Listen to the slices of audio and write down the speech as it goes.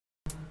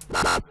Hey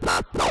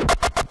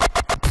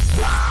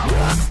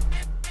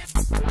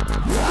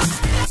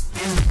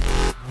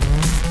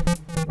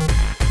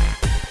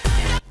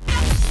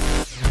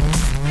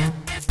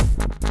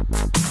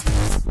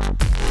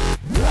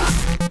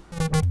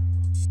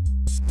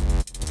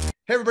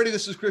everybody,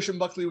 this is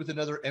Buckley with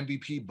another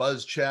MVP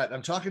Buzz Chat.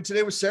 I'm talking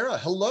today with Sara.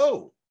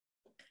 Hello.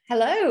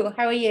 Hello,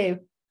 how are you?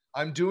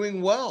 I'm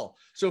doing well.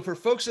 So for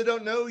folks that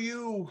don't know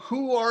you,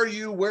 who are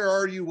you? Where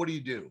are you? What do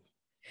you do?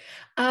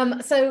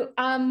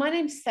 My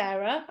name's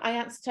Sara. I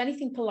answer to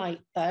anything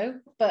polite though,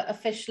 but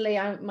officially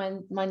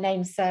my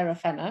name's Sara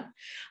Fennah.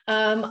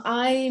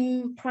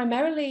 I'm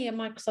primarily a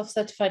Microsoft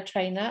certified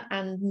trainer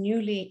and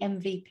newly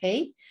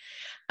MVP.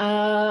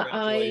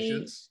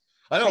 Congratulations.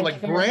 I know,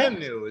 like brand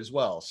new as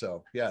well.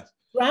 So yeah.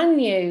 Brand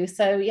new.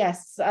 So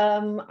yes,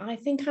 I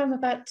think I'm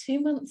about 2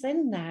 months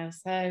in now.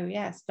 So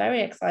yes,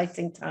 very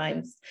exciting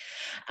times.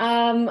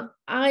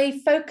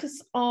 I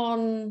focus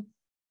on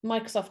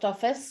Microsoft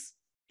Office,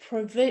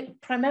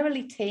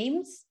 primarily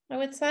Teams, I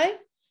would say,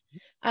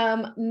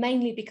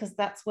 mainly because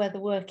that's where the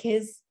work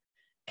is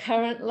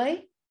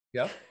currently.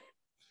 Yeah.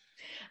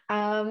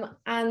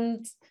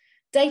 And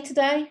day to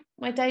day,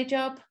 my day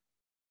job,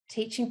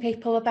 teaching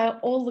people about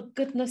all the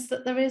goodness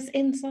that there is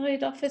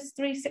inside Office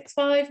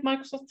 365,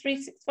 Microsoft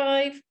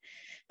 365. In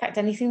fact,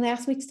 anything they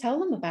ask me to tell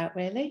them about,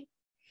 really.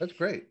 That's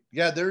great.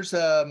 Yeah, there's,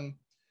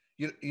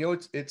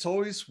 it's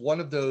always one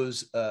of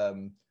those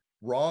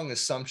wrong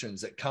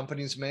assumptions that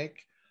companies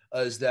make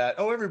is that,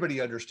 oh,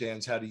 everybody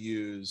understands how to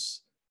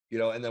use,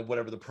 and then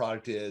whatever the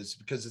product is,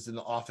 because it's in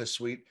the Office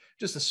suite,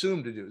 just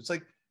assume to do. It's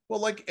like, well,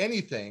 like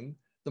anything,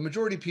 the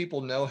majority of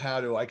people know how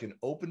to, I can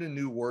open a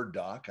new Word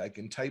doc, I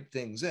can type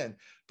things in,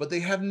 but they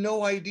have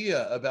no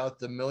idea about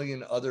the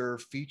million other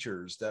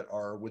features that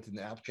are within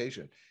the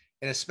application.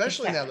 And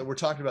especially now that we're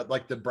talking about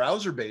like the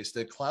browser-based,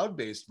 the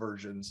cloud-based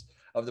versions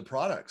of the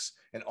products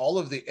and all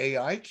of the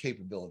AI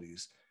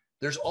capabilities,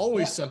 there's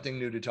always something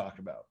new to talk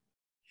about.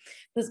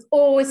 There's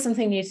always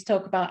something new to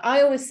talk about.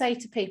 I always say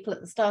to people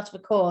at the start of a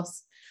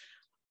course,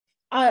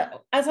 as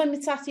I'm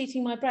sat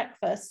eating my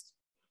breakfast,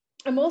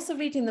 I'm also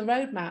reading the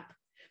roadmap,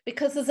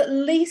 because there's at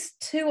least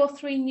 2 or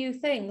 3 new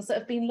things that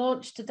have been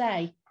launched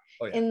today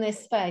in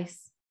this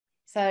space.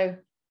 So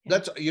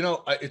that's,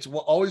 it's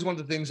always one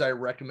of the things I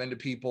recommend to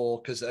people,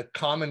 because a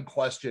common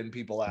question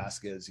people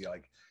ask is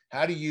like,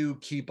 how do you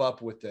keep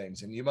up with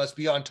things? And you must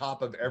be on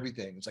top of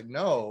everything. It's like,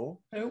 no,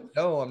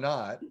 I'm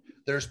not.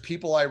 There's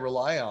people I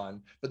rely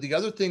on. But the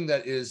other thing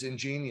that is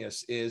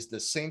ingenious is the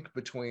sync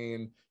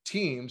between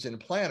Teams and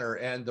Planner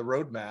and the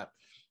roadmap,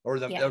 or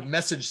the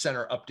message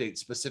center update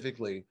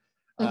specifically.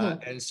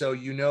 And so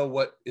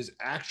what is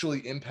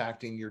actually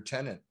impacting your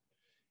tenant.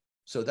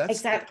 So that's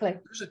exactly.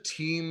 There's a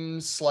team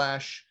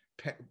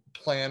 /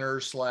 planner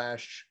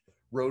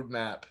 /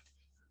 roadmap.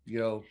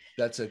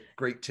 That's a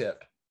great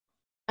tip.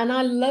 And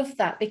I love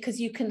that, because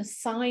you can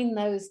assign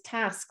those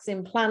tasks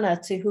in Planner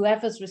to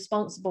whoever's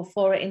responsible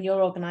for it in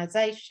your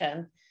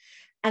organization.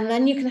 And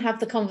then you can have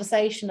the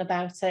conversation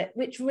about it,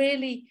 which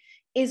really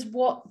is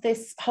what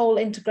this whole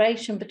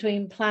integration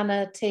between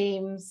Planner,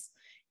 Teams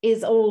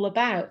is all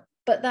about.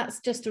 But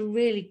that's just a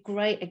really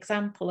great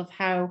example of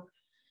how,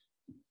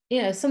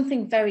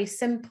 something very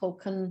simple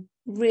can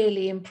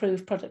really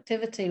improve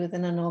productivity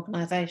within an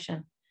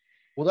organization.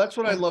 Well, that's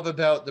what I love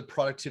about the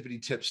productivity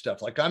tip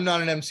stuff. Like, I'm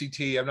not an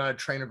MCT, I'm not a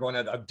trainer going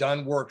out. I've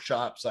done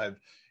workshops, I've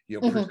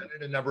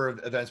presented a number of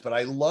events, but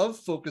I love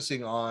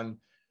focusing on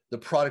the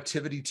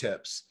productivity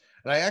tips.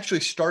 And I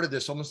actually started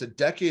this almost a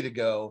decade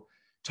ago,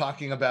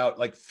 talking about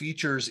like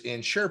features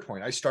in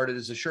SharePoint. I started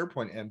as a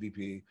SharePoint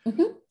MVP.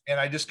 And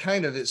I just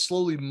it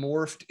slowly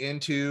morphed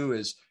into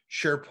as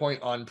SharePoint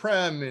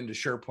on-prem, into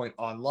SharePoint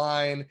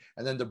online,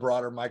 and then the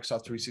broader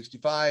Microsoft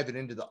 365 and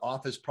into the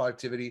Office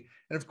productivity.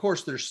 And of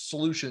course, there's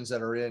solutions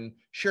that are in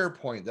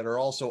SharePoint that are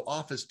also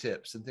Office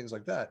tips and things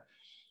like that.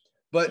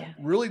 But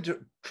really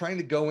trying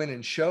to go in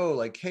and show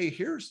like, hey,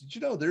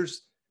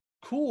 there's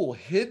cool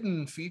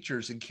hidden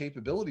features and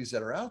capabilities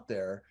that are out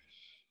there.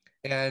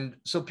 And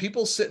so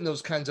people sit in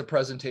those kinds of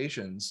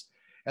presentations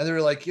and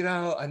they're like,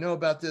 I know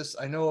about this,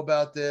 and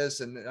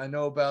I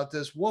know about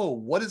this. Whoa,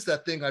 what is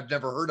that thing I've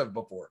never heard of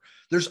before?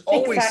 There's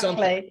always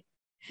something.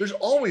 There's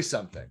always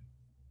something.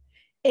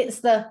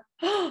 It's the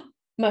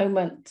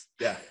moment.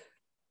 Yeah.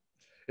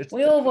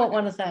 We all want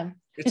one of them.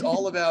 It's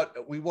all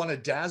about, we want to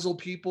dazzle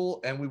people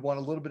and we want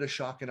a little bit of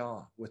shock and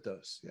awe with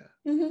those. Yeah.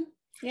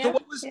 So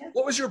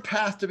what was your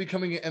path to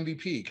becoming an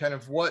MVP? Kind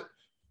of what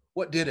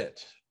did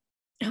it?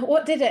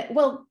 What did it?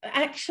 Well,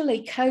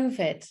 actually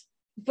COVID.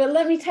 But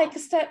let me take a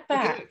step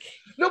back. Okay.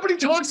 Nobody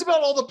talks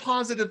about all the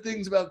positive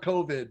things about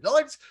COVID.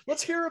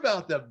 Let's hear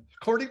about them,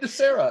 according to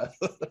Sara.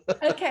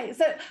 Okay,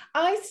 so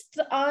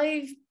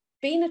I've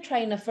been a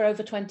trainer for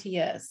over 20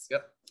 years.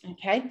 Yep.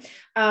 Okay.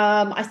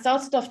 I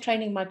started off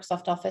training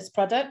Microsoft Office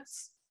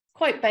products,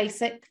 quite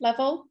basic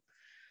level,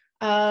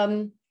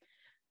 and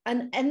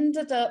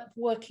ended up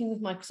working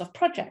with Microsoft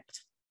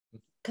Project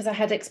because I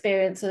had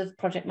experience of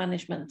project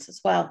management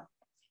as well.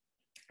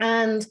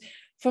 And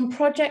from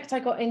Project, I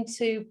got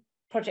into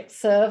Project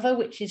Server,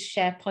 which is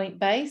SharePoint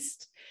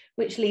based.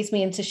 which leads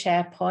me into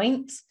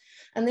SharePoint.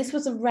 And this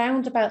was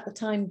around about the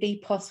time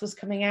BPOS was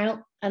coming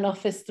out and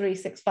Office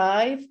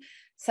 365.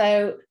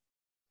 So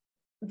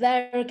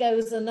there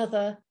goes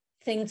another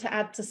thing to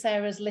add to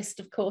Sarah's list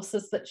of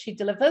courses that she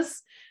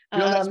delivers.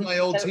 That's my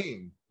old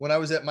team. When I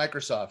was at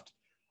Microsoft,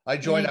 I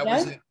joined, I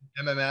was in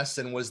MMS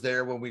and was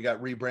there when we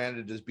got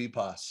rebranded as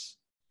BPOS.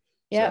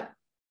 Yeah.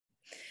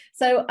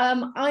 So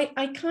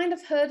I kind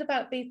of heard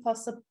about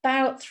BPOS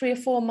about 3 or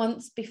 4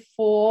 months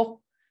before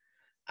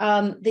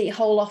the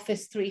whole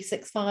Office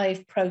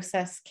 365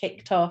 process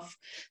kicked off.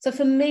 So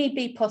for me,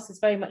 BPOS is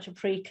very much a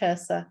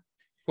precursor.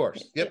 Of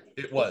course. Yep,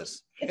 it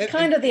was. It's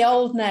kind of the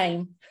old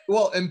name.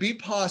 Well, and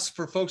BPOS,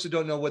 for folks who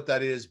don't know what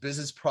that is,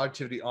 Business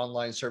Productivity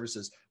Online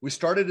Services. We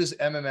started as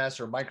MMS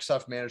or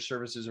Microsoft Managed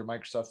Services or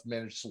Microsoft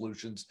Managed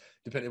Solutions,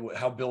 depending on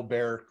how Bill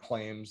Bear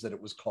claims that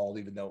it was called,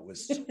 even though it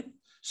was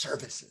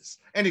services.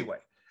 Anyway,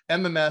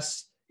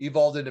 MMS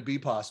evolved into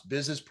BPOS,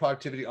 Business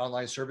Productivity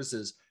Online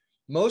Services.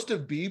 Most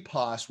of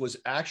BPOS was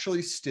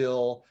actually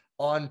still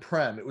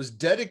on-prem. It was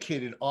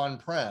dedicated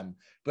on-prem,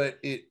 but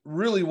it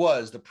really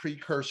was the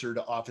precursor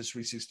to Office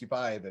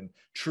 365 and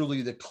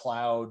truly the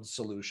cloud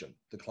solution,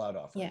 the cloud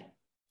offering. Yeah.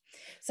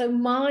 So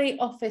my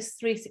Office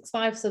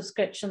 365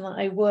 subscription that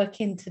I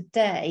work in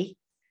today,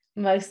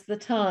 most of the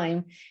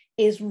time,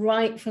 is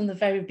right from the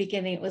very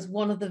beginning. It was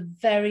one of the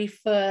very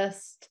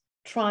first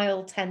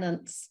trial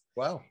tenants.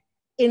 Wow.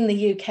 In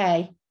the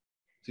UK.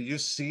 So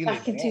you've seen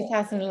back it in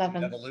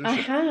 2011. I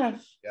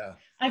have. Yeah.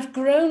 I've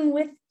grown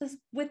with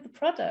the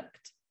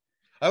product.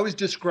 I always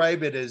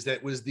describe it as that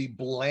it was the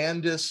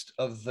blandest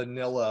of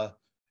vanilla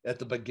at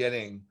the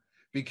beginning,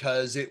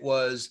 because it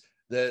was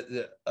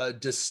the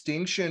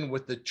distinction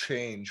with the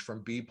change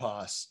from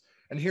BPOS.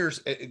 And here's,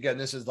 again,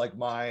 this is like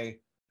my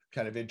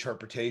kind of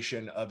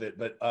interpretation of it,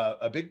 but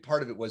a big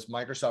part of it was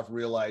Microsoft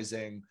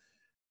realizing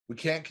we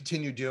can't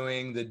continue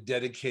doing the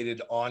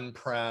dedicated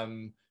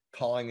on-prem,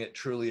 calling it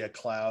truly a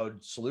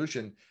cloud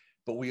solution,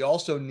 but we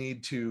also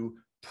need to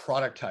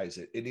productize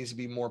it. It needs to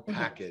be more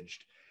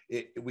packaged.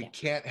 We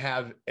can't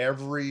have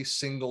every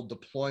single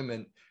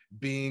deployment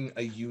being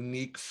a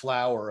unique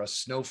flower, a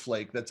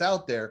snowflake that's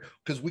out there,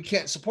 because we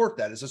can't support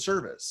that as a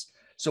service.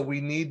 So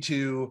we need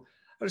to,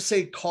 I would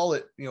say, call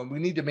it, we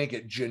need to make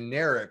it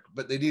generic,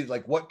 but they need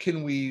like, what's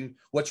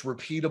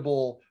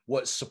repeatable,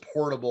 what's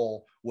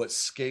supportable,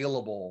 what's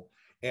scalable,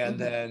 and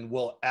then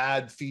we'll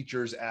add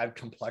features, add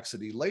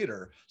complexity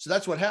later. So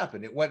that's what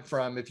happened. It went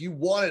from, if you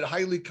wanted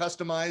highly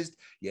customized,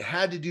 you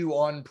had to do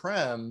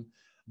on-prem,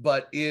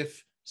 but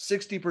if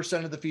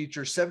 60% of the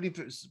features,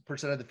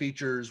 70% of the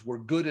features were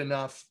good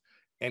enough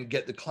and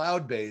get the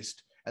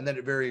cloud-based, and then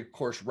it very, of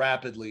course,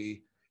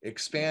 rapidly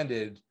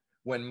expanded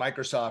when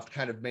Microsoft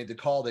kind of made the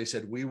call. They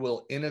said, we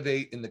will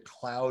innovate in the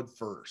cloud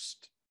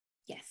first.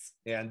 Yes.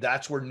 And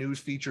that's where new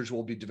features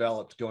will be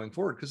developed going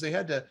forward, because they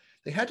had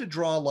to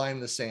draw a line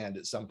in the sand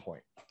at some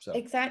point. So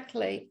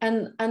exactly.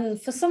 And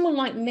for someone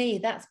like me,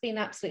 that's been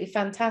absolutely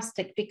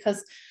fantastic,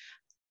 because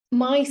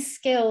my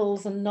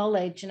skills and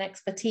knowledge and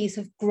expertise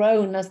have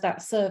grown as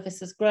that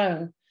service has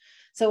grown.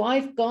 So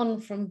I've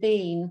gone from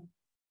being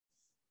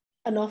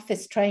an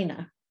office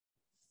trainer,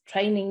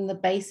 training the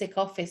basic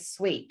office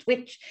suite,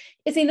 which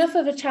is enough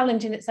of a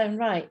challenge in its own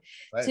right.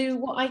 To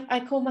what I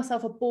call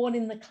myself a born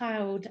in the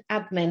cloud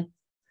admin.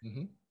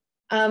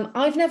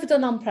 I've never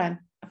done on-prem.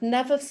 I've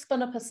never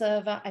spun up a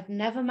server. I've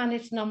never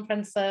managed an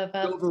on-prem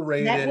server.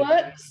 Overrated.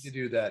 Networks. You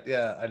do that.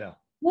 Yeah, I know.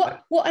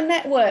 What are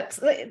networks?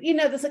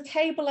 There's a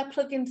cable I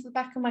plug into the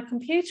back of my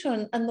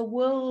computer and the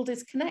world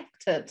is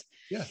connected.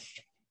 Yeah.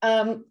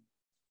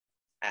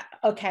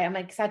 Okay, I'm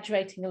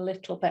exaggerating a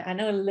little bit. I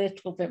know a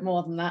little bit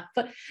more than that,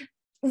 but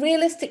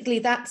realistically,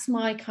 that's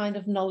my kind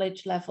of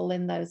knowledge level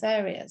in those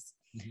areas.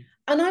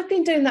 And I've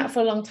been doing that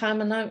for a long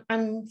time, and I'm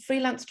a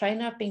freelance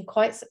trainer. I've been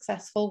quite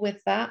successful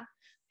with that.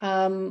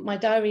 My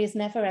diary is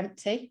never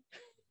empty,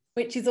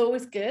 which is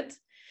always good.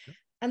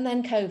 And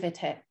then COVID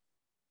hit,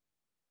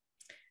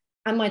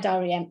 and my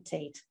diary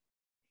emptied.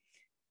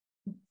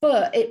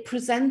 But it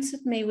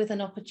presented me with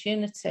an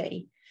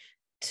opportunity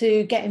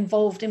to get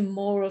involved in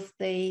more of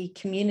the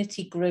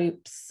community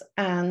groups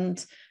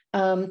and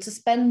to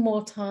spend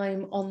more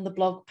time on the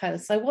blog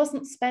posts. I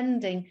wasn't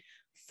spending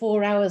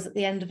 4 hours at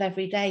the end of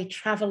every day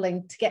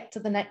traveling to get to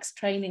the next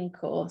training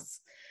course.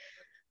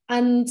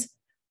 And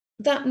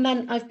that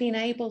meant I've been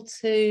able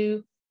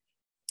to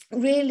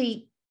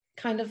really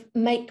kind of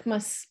make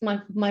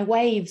my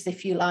waves,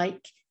 if you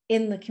like,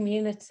 in the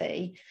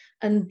community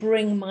and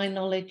bring my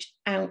knowledge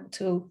out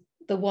to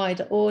the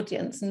wider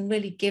audience and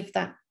really give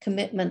that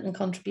commitment and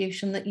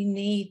contribution that you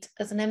need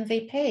as an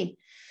MVP.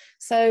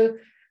 So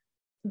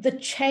the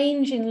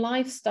change in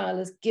lifestyle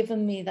has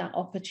given me that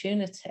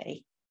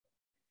opportunity.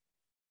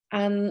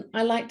 And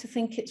I like to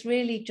think it's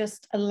really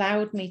just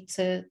allowed me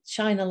to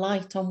shine a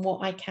light on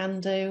what I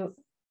can do,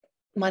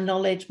 my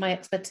knowledge, my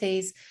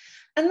expertise,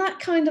 and that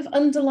kind of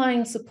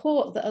underlying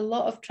support that a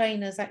lot of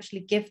trainers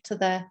actually give to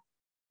their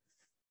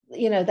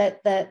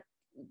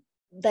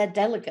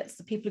delegates,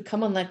 the people who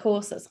come on their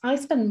courses. I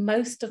spend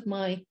most of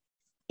my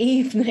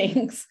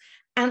evenings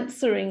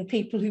answering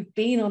people who've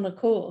been on a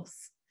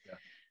course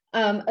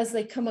as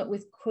they come up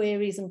with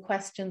queries and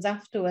questions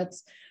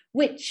afterwards,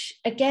 which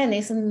again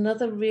is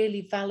another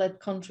really valid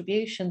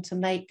contribution to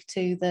make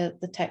to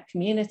the tech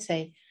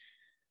community.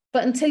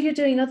 But until you're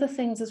doing other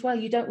things as well,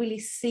 you don't really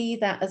see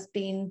that as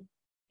being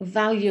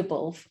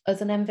valuable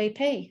as an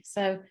MVP.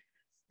 So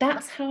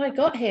that's how I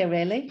got here,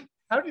 really.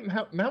 How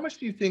much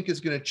do you think is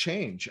going to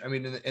change? I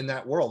mean, in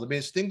that world, I mean,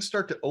 as things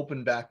start to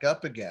open back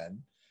up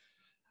again,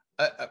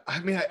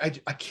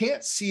 I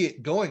can't see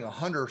it going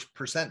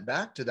 100%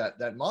 back to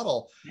that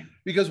model,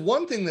 because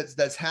one thing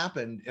that's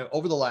happened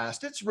over the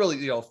last, it's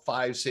really,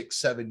 5, 6,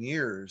 7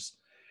 years,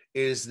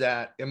 is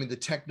that, I mean, the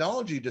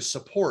technology to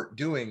support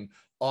doing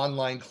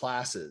online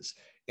classes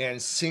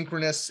and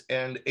synchronous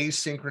and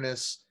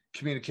asynchronous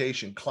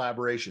communication,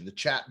 collaboration, the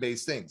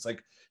chat-based things,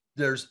 like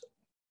there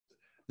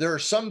are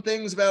some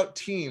things about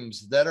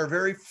Teams that are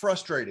very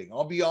frustrating,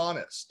 I'll be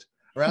honest,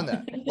 around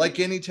that, like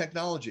any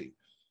technology.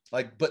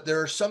 But there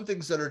are some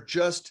things that are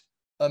just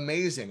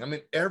amazing. I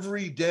mean,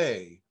 every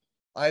day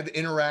I have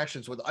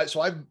interactions with,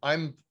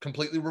 I'm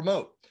completely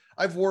remote.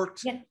 I've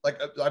worked,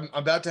 I'm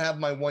about to have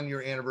my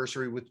 1-year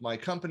anniversary with my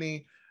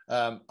company,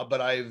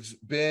 but I've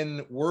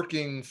been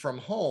working from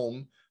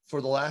home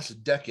for the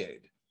last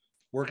decade,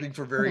 working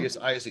for various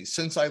ISVs.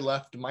 Since I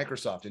left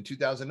Microsoft in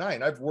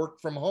 2009, I've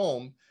worked from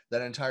home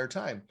that entire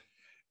time.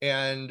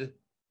 And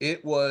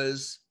it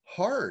was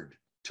hard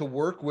to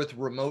work with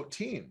remote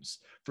teams.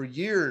 For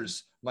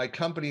years, my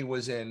company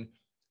was in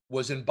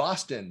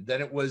Boston, then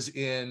it was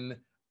in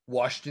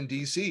Washington,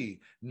 D.C.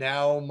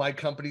 Now my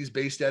company's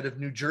based out of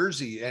New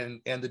Jersey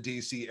and the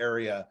D.C.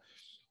 area.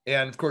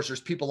 And of course, there's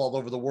people all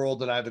over the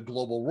world, and I have a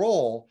global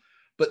role.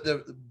 But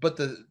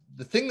the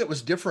thing that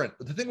was different,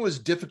 the thing that was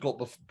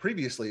difficult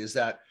previously, is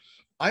that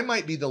I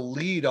might be the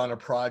lead on a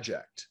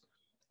project.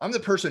 I'm the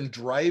person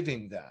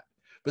driving that.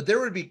 But there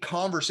would be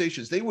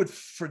conversations. They would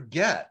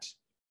forget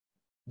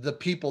the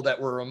people that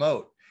were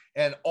remote,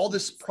 and all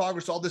this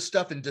progress, all this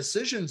stuff and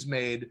decisions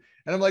made.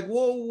 And I'm like,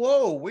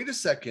 whoa, wait a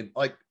second.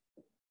 Like,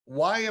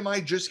 why am I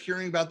just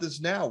hearing about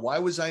this now? Why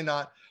was I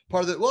not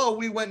part of it? Well,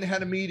 we went and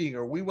had a meeting,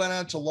 or we went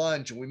out to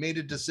lunch and we made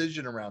a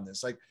decision around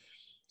this. Like,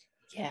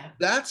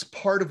 that's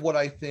part of what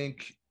I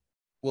think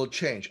will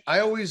change. I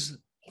always,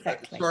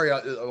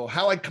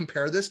 how I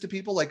compare this to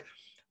people, like,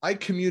 I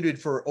commuted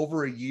for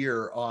over a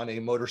year on a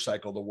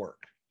motorcycle to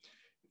work.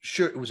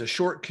 Sure, it was a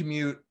short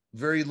commute,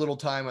 very little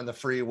time on the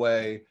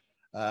freeway,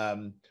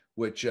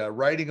 which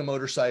riding a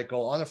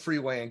motorcycle on a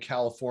freeway in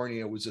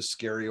California was a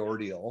scary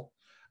ordeal.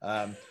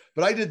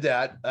 But I did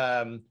that.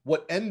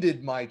 What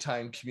ended my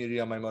time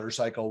commuting on my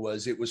motorcycle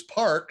was it was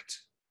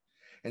parked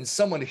and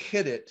someone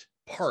hit it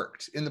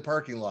parked in the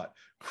parking lot,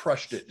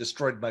 crushed it,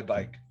 destroyed my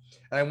bike.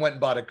 And I went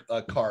and bought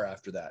a car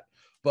after that.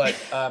 But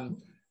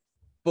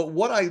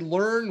what I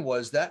learned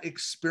was that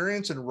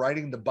experience in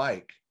riding the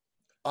bike,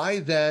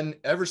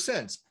 ever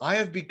since, I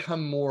have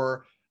become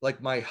more like,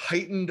 my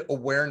heightened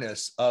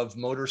awareness of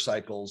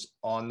motorcycles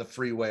on the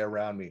freeway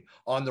around me,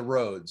 on the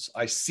roads.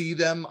 I see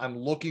them, I'm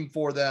looking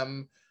for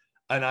them,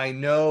 and I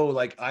know,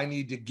 like, I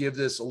need to give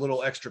this a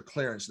little extra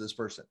clearance to this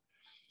person.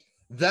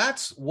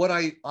 That's what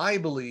I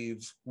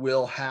believe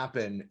will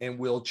happen and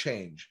will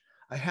change.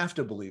 I have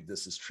to believe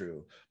this is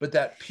true, but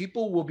that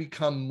people will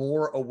become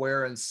more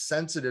aware and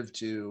sensitive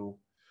to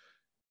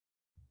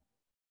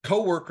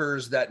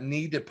coworkers that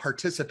need to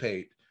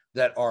participate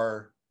that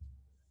are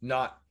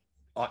not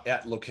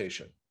at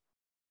location.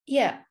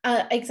 Yeah,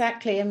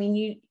 exactly. I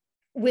mean,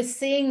 we're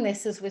seeing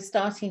this as we're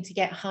starting to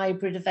get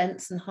hybrid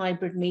events and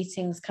hybrid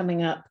meetings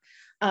coming up.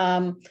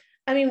 I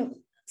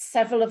mean,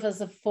 several of us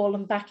have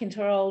fallen back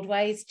into our old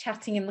ways,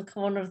 chatting in the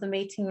corner of the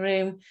meeting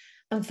room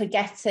and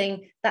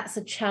forgetting that's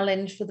a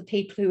challenge for the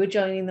people who are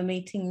joining the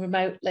meeting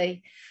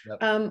remotely.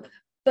 Yep.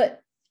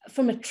 But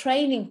from a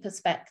training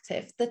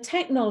perspective, the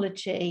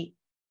technology,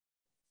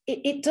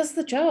 it does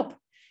the job.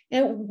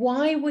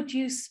 Why would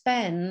you go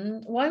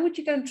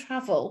and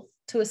travel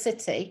to a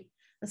city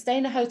and stay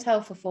in a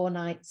hotel for 4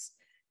 nights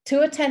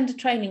to attend a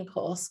training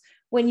course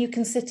when you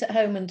can sit at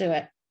home and do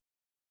it?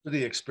 For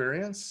the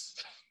experience?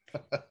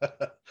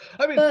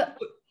 I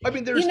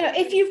mean, there's,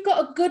 if you've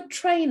got a good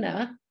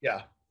trainer,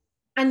 yeah,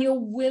 and you're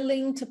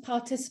willing to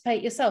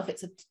participate yourself,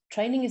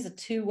 training is a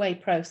two-way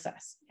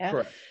process. Yeah.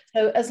 Correct.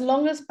 So as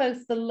long as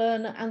both the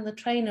learner and the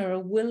trainer are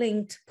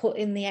willing to put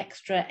in the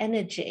extra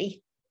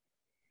energy,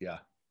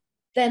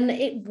 then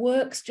it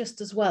works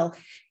just as well.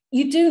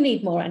 You do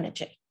need more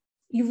energy.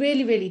 You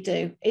really, really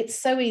do. It's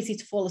so easy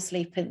to fall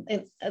asleep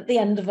at the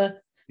end of a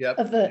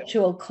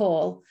virtual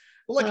call.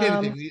 Well, like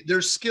anything,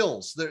 there's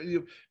skills.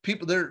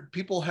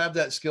 People have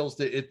that skills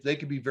that they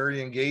can be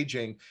very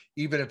engaging,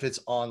 even if it's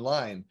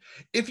online.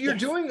 If you're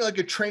doing like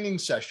a training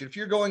session, if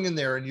you're going in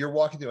there and you're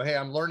walking through, hey,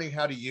 I'm learning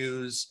how to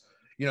use,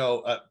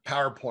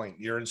 PowerPoint.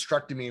 You're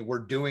instructing me. We're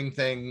doing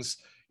things,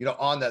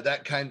 on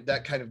that kind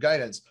of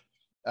guidance.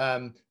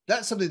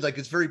 That's something like,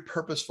 it's very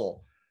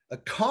purposeful. A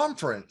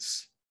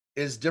conference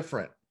is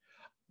different.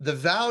 The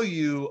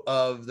value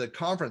of the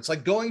conference,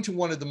 like going to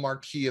one of the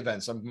marquee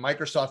events, like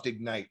Microsoft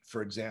Ignite,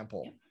 for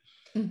example,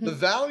 The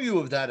value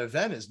of that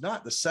event is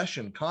not the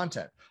session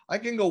content. I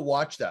can go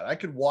watch that. I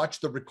could watch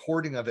the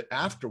recording of it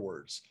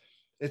afterwards.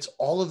 It's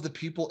all of the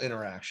people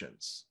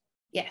interactions.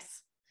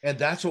 Yes. And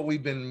that's what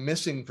we've been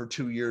missing for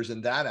 2 years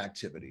in that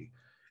activity.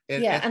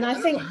 And I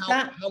don't think know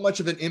that how much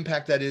of an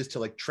impact that is to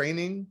like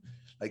training.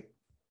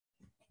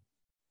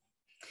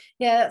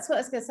 Yeah, that's what I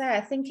was going to say.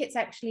 I think it's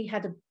actually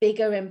had a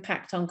bigger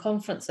impact on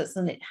conferences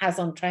than it has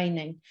on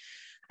training.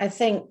 I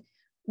think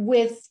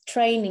with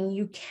training,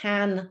 you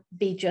can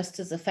be just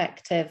as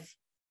effective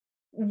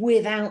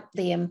without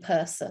the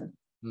in-person.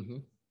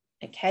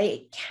 Okay,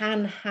 it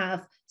can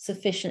have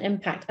sufficient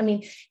impact. I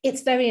mean,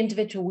 it's very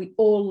individual. We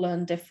all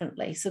learn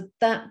differently. So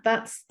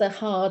that's the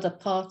harder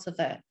part of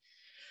it.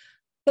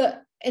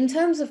 But in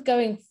terms of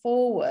going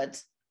forward,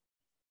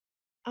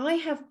 I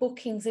have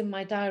bookings in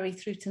my diary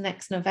through to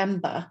next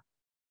November,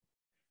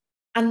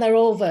 and they're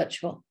all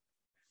virtual.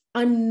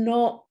 I'm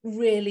not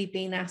really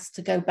being asked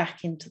to go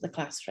back into the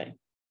classroom.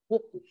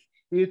 Well,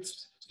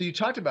 so you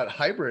talked about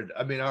hybrid.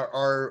 I mean,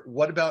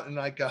 what about in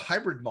like a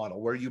hybrid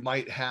model where you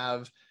might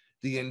have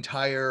the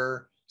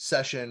entire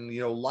session,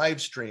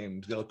 live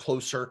streamed,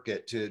 closed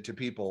circuit to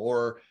people,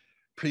 or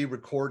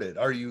pre-recorded?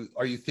 Are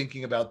you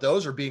thinking about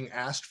those or being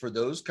asked for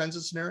those kinds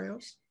of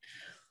scenarios?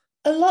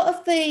 A lot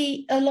of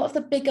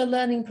the bigger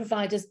learning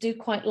providers do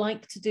quite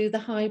like to do the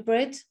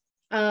hybrid.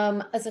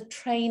 As a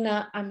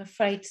trainer, I'm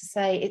afraid to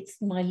say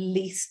it's my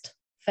least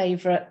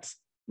favorite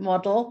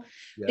model,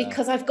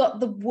 because I've got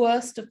the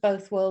worst of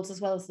both worlds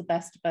as well as the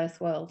best of both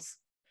worlds.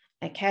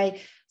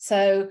 Okay,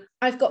 so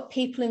I've got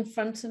people in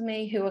front of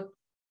me who are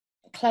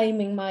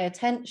claiming my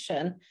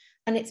attention,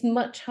 and it's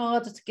much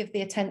harder to give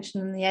the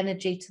attention and the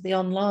energy to the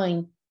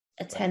online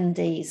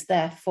attendees,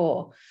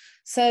 therefore.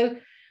 So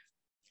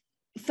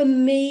for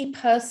me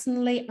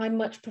personally, I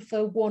much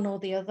prefer one or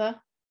the other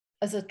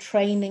as a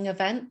training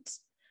event.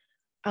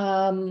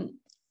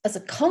 As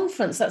a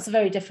conference, that's a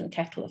very different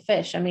kettle of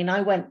fish. I mean,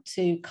 I went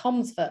to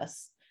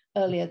Comsverse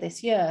earlier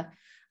this year,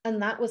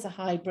 and that was a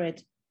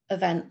hybrid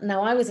event.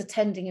 Now, I was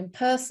attending in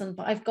person,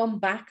 but I've gone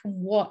back and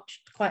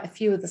watched quite a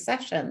few of the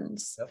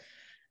sessions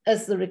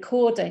as the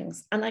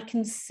recordings, and I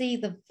can see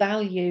the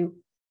value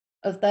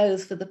of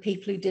those for the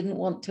people who didn't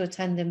want to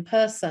attend in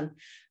person.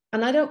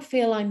 And I don't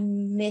feel I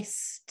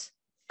missed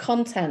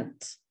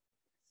content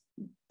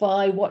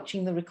by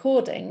watching the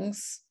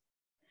recordings.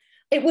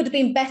 It would have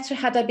been better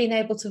had I been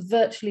able to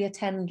virtually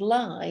attend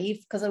live,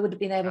 because I would have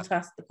been able to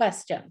ask the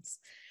questions.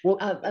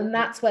 And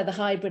that's where the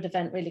hybrid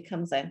event really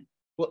comes in.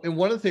 Well, and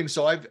one of the things,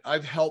 so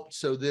I've helped,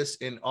 so this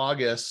in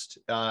August,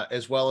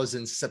 as well as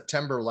in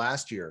September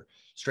last year,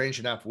 strange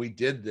enough, we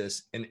did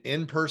this, an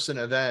in-person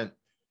event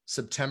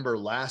September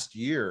last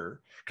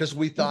year, because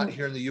we thought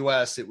here in the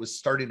US, it was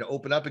starting to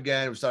open up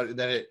again.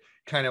 Then it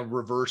kind of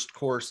reversed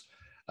course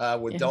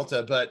with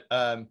Delta,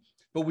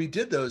 but we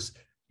did those.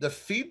 The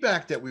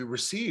feedback that we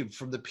received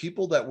from the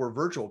people that were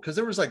virtual, because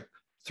there was like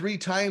 3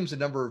 times the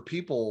number of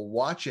people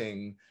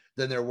watching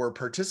than there were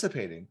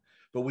participating,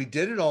 but we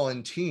did it all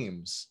in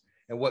teams.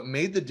 And what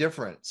made the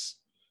difference,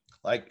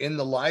 like in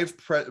the live,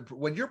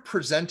 when you're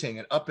presenting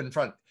and up in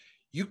front,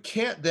 you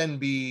can't then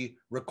be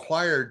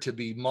required to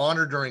be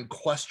monitoring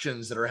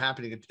questions that are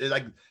happening.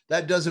 Like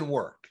that doesn't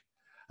work.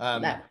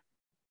 No.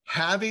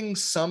 Having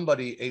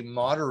somebody, a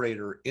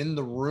moderator in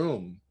the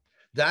room,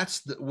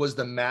 was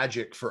the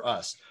magic for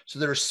us. So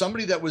there was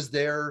somebody that was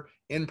there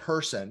in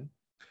person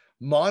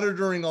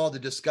monitoring all the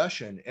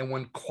discussion. And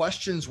when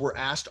questions were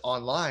asked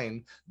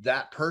online,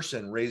 that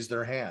person raised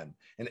their hand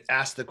and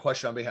asked the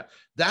question on behalf.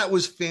 That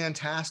was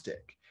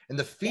fantastic. And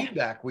the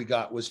feedback we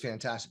got was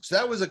fantastic. So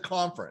that was a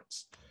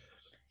conference.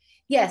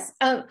 Yes.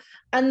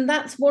 And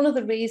that's one of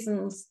the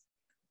reasons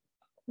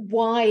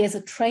why, as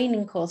a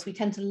training course, we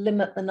tend to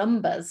limit the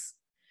numbers,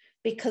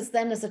 because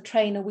then as a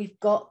trainer, we've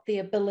got the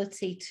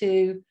ability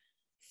to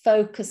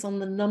focus on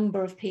the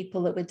number of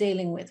people that we're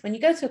dealing with. When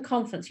you go to a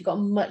conference, you've got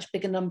a much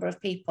bigger number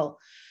of people.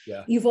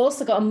 You've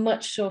also got a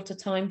much shorter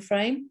time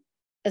frame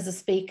as a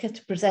speaker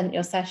to present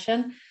your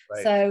session.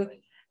 So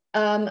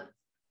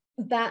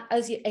that,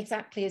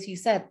 exactly as you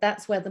said,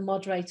 that's where the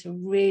moderator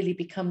really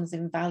becomes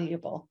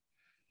invaluable.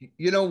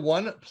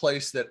 One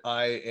place that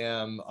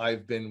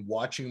I've been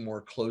watching more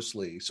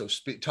closely, so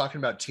talking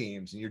about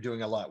teams, and you're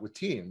doing a lot with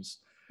teams.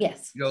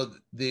 Yes.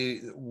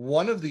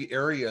 One of the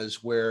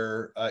areas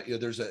where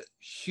there's a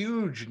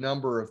huge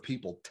number of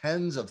people,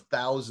 tens of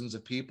thousands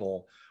of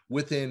people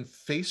within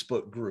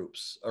Facebook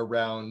groups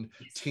around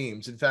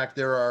teams. In fact,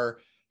 there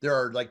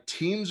are like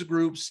teams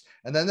groups,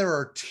 and then there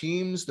are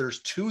teams.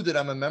 There's 2 that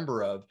I'm a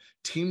member of,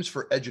 Teams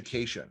for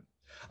Education.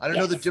 I don't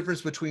know the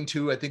difference between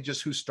 2. I think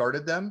just who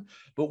started them,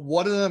 but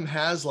one of them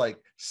has like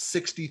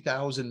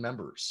 60,000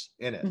 members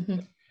in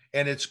it.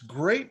 And it's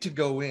great to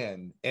go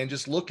in and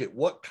just look at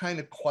what kind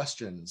of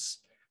questions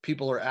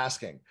people are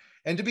asking.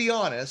 And to be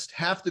honest,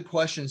 half the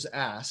questions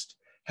asked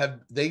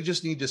they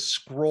just need to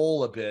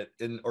scroll a bit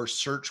or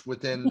search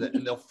within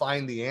and they'll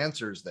find the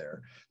answers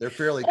there. They're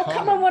fairly common.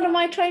 Come on one of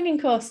my training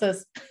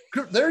courses.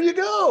 There you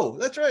go.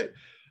 That's right.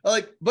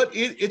 But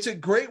it's a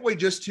great way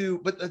just to,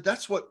 but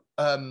that's what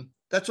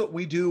that's what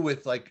we do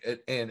with like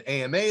an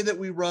AMA that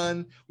we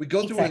run. We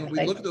go through and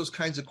we look at those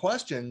kinds of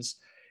questions,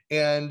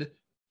 and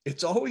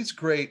it's always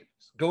great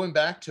going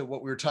back to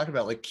what we were talking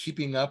about, like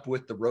keeping up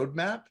with the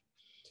roadmap.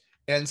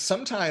 And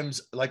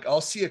sometimes like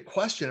I'll see a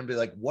question and be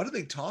like, what are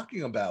they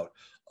talking about?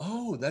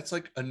 Oh, that's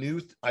like a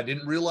new, I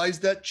didn't realize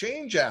that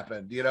change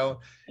happened. You know,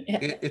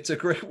 it's a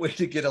great way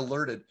to get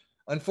alerted.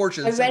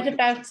 Unfortunately,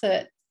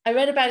 I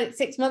read about it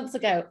 6 months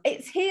ago.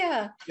 It's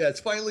here. Yeah,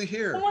 it's finally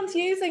here. Someone's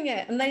using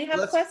it and they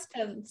have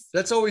questions.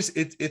 That's always,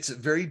 it's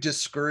very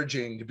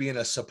discouraging to be in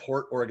a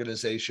support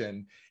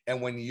organization. And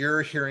when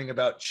you're hearing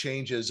about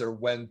changes or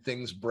when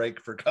things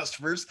break for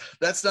customers,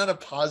 that's not a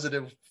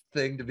positive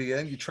thing to be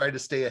in. You try to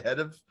stay ahead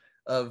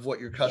of what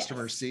your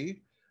customers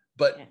see.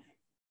 But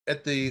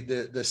at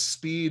the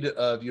speed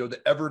of, you know,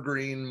 the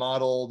evergreen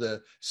model,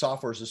 the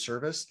software as a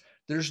service,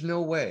 there's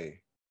no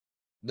way,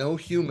 no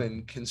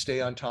human can stay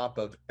on top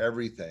of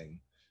everything.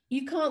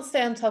 You can't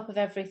stay on top of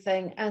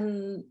everything.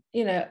 And,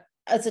 you know,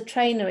 as a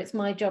trainer, it's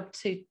my job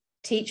to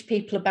teach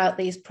people about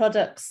these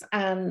products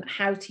and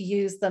how to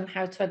use them,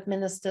 how to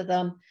administer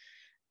them.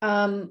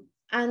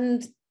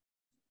 And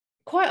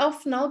quite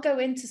often I'll go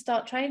in to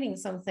start training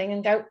something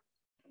and go,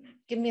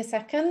 give me a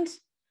second.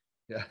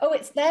 Yeah. Oh,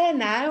 it's there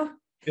now.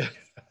 Yeah.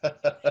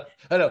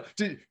 I know.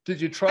 Did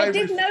you try? I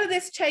didn't know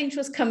this change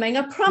was coming.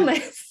 I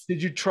promise.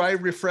 Did you try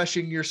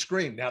refreshing your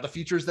screen? Now the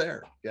feature's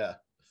there. Yeah.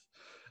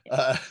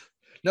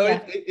 No,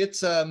 yeah.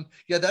 It's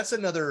yeah. That's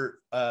another.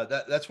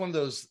 That's one of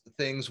those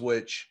things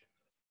which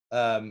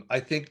I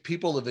think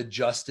people have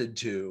adjusted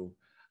to.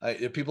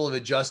 People have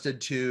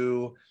adjusted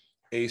to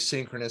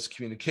asynchronous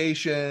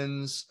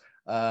communications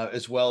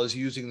as well as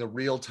using the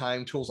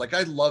real-time tools. Like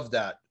I love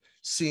that.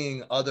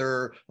 Seeing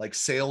other like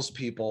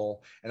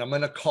salespeople, and I'm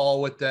going to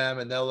call with them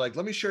and they'll like,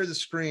 let me share the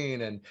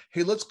screen and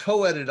hey, let's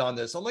co-edit on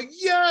this. I'm like,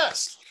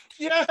 yes,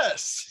 you know,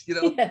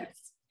 yes.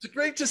 It's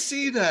great to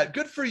see that.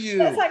 Good for you.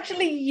 Let's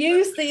actually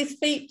use these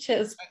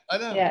features. I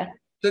know. Yeah.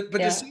 But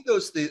to see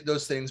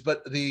those things,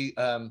 but the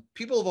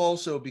people have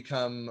also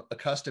become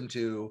accustomed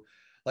to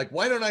like,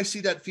 why don't I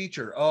see that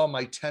feature? Oh,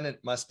 my tenant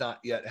must not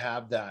yet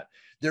have that.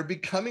 They're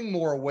becoming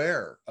more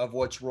aware of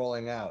what's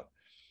rolling out.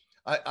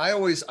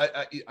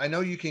 I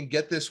know you can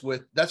get this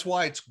with, that's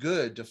why it's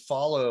good to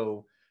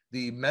follow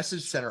the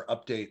message center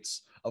updates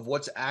of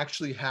what's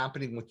actually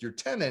happening with your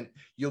tenant.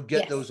 You'll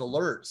get those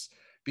alerts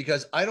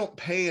because I don't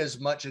pay as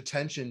much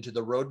attention to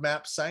the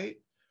roadmap site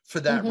for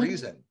that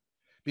reason,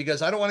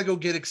 because I don't want to go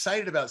get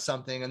excited about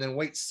something and then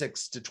wait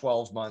 6 to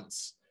 12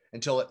 months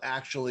until it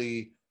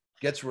actually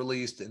gets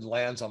released and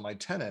lands on my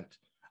tenant.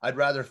 I'd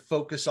rather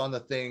focus on the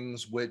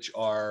things which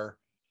are,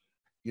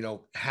 you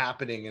know,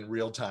 happening in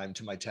real time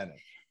to my tenant.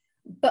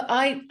 But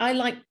I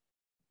like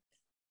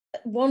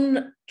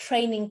one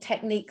training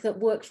technique that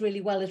works really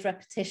well is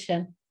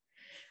repetition.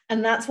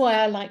 And that's why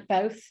I like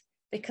both,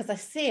 because I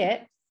see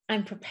it,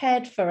 I'm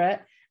prepared for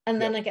it,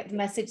 and then I get the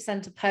message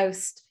center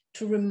post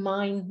to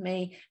remind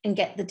me and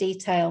get the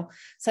detail.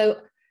 So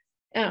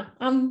yeah,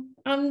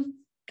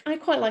 I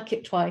quite like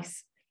it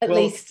twice, at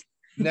least.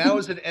 Now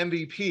as an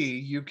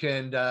MVP, you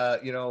can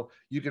you know,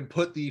 you can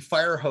put the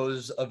fire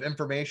hose of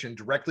information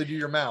directly to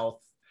your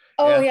mouth.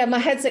 Oh yeah, my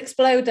head's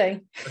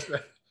exploding.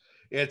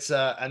 It's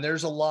and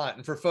there's a lot,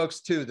 and for folks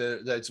too,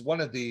 that's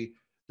one of the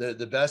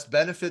best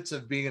benefits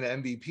of being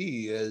an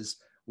MVP is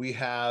we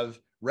have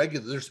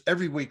there's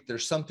every week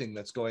there's something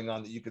that's going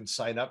on that you can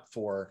sign up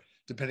for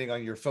depending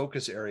on your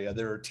focus area.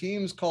 There are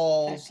Teams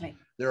calls,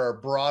 there are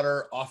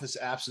broader office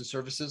apps and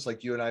services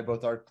like you and I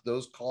both are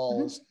those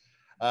calls.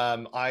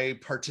 I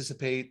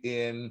participate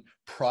in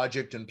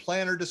project and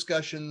planner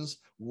discussions.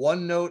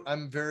 OneNote,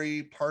 I'm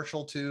very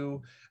partial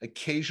to.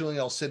 Occasionally,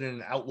 I'll sit in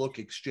an Outlook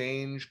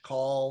Exchange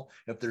call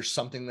if there's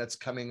something that's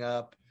coming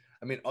up.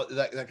 I mean,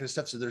 that kind of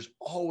stuff. So there's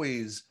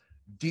always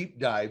deep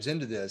dives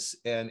into this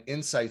and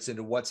insights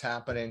into what's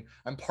happening.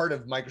 I'm part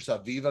of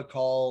Microsoft Viva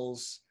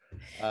calls.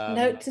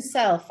 Note to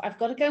self, I've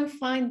got to go and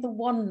find the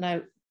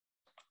OneNote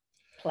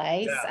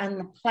place and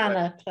the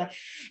planner place.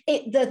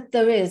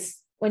 There is,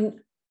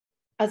 when,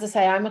 as I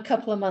say, I'm a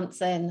couple of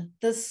months in,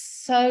 there's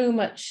so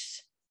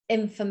much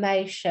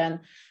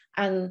information,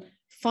 and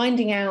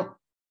finding out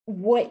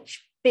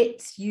which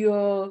bits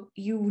you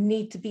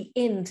need to be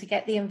in to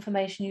get the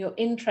information you're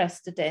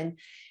interested in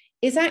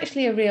is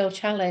actually a real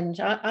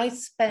challenge. I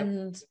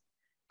spend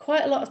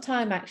quite a lot of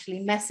time actually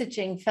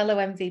messaging fellow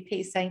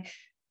MVPs saying,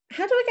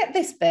 how do I get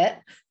this bit?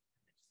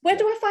 Where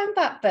do I find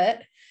that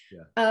bit?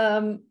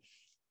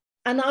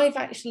 And I've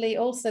actually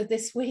also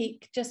this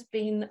week just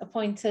been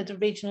appointed a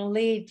regional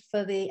lead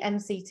for the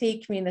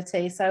MCT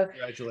community. So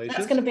congratulations.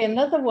 That's going to be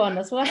another one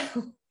as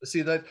well.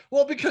 See that?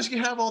 Well, because you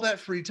have all that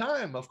free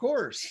time, of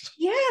course.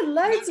 Yeah,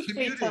 loads of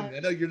free time.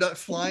 I know you're not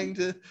flying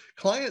to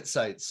client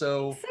sites.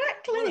 So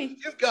exactly.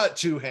 You've got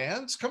 2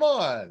 hands. Come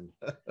on.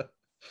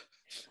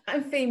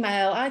 I'm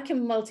female. I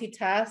can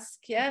multitask.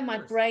 Yeah, my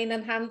brain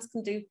and hands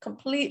can do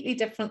completely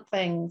different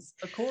things.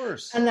 Of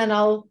course. And then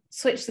I'll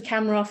switch the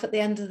camera off at the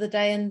end of the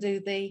day and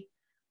do the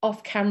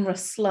off-camera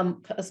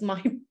slump as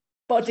my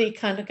body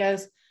kind of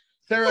goes,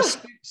 Sara,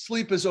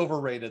 sleep is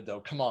overrated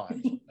though. Come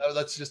on.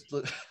 Let's just.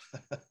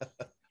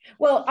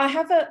 Well, I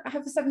have a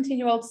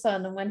 17-year-old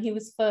son, and when he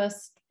was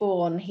first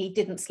born, he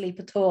didn't sleep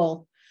at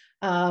all.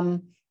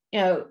 You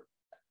know,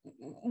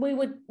 we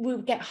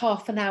would get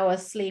half an hour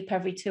sleep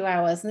every 2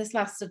 hours, and this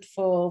lasted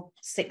for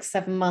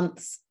 6-7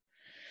 months.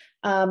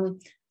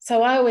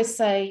 So I always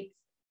say,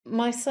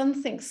 my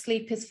son thinks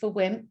sleep is for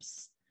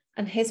wimps,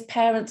 and his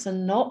parents are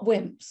not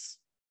wimps.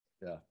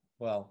 Yeah,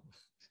 well,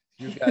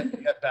 you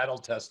got battle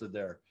tested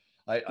there.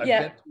 I've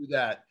been through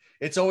that.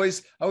 It's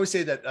always, I always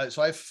say that.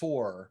 So I have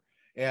 4,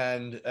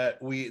 and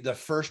the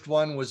first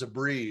one was a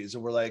breeze,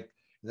 and we're like,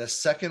 the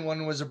second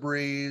one was a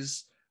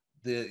breeze.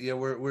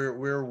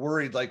 We're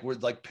worried, like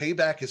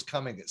payback is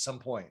coming at some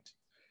point.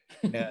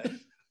 And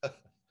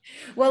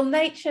well,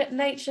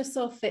 nature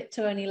saw fit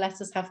to only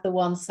let us have the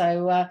one,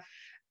 so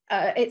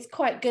it's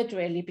quite good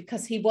really,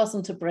 because he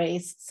wasn't a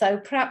breeze, so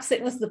perhaps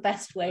it was the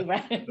best way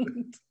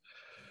round.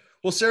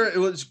 Well, Sara, it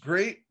was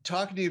great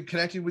talking to you,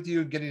 connecting with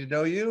you, getting to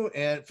know you.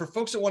 And for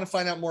folks that want to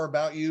find out more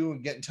about you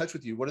and get in touch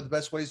with you, what are the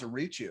best ways to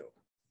reach you?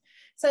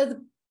 So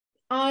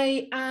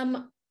I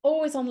am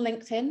always on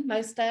LinkedIn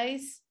most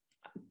days.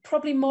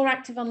 Probably more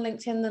active on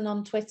LinkedIn than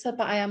on Twitter,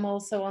 but I am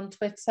also on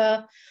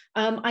Twitter.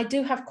 I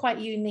do have quite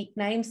a unique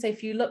name, so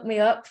if you look me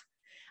up,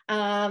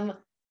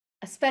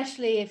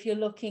 especially if you're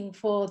looking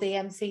for the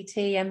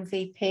MCT,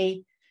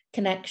 MVP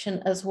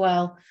connection as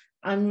well,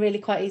 I'm really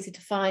quite easy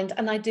to find.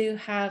 And I do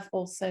have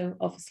also,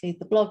 obviously,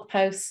 the blog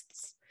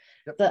posts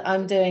that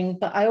I'm doing,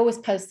 but I always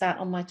post that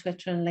on my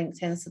Twitter and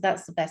LinkedIn, so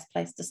that's the best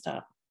place to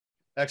start.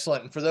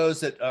 Excellent. And for those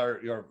that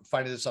you're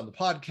finding this on the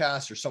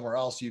podcast or somewhere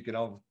else, you can,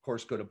 of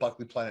course, go to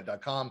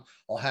buckleyplanet.com.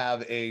 I'll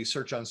have a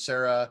search on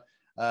Sara.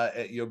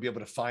 You'll be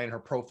able to find her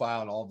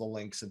profile and all the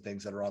links and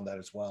things that are on that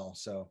as well.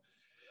 So,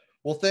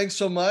 well, thanks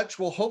so much.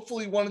 Well,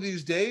 hopefully one of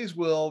these days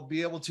we'll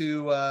be able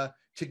to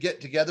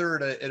get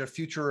together at a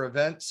future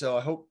event. So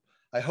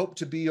I hope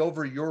to be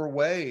over your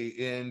way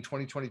in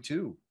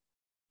 2022.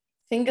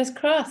 Fingers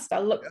crossed.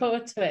 I'll look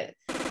forward to it.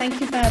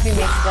 Thank you for having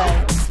me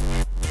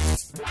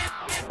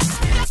today.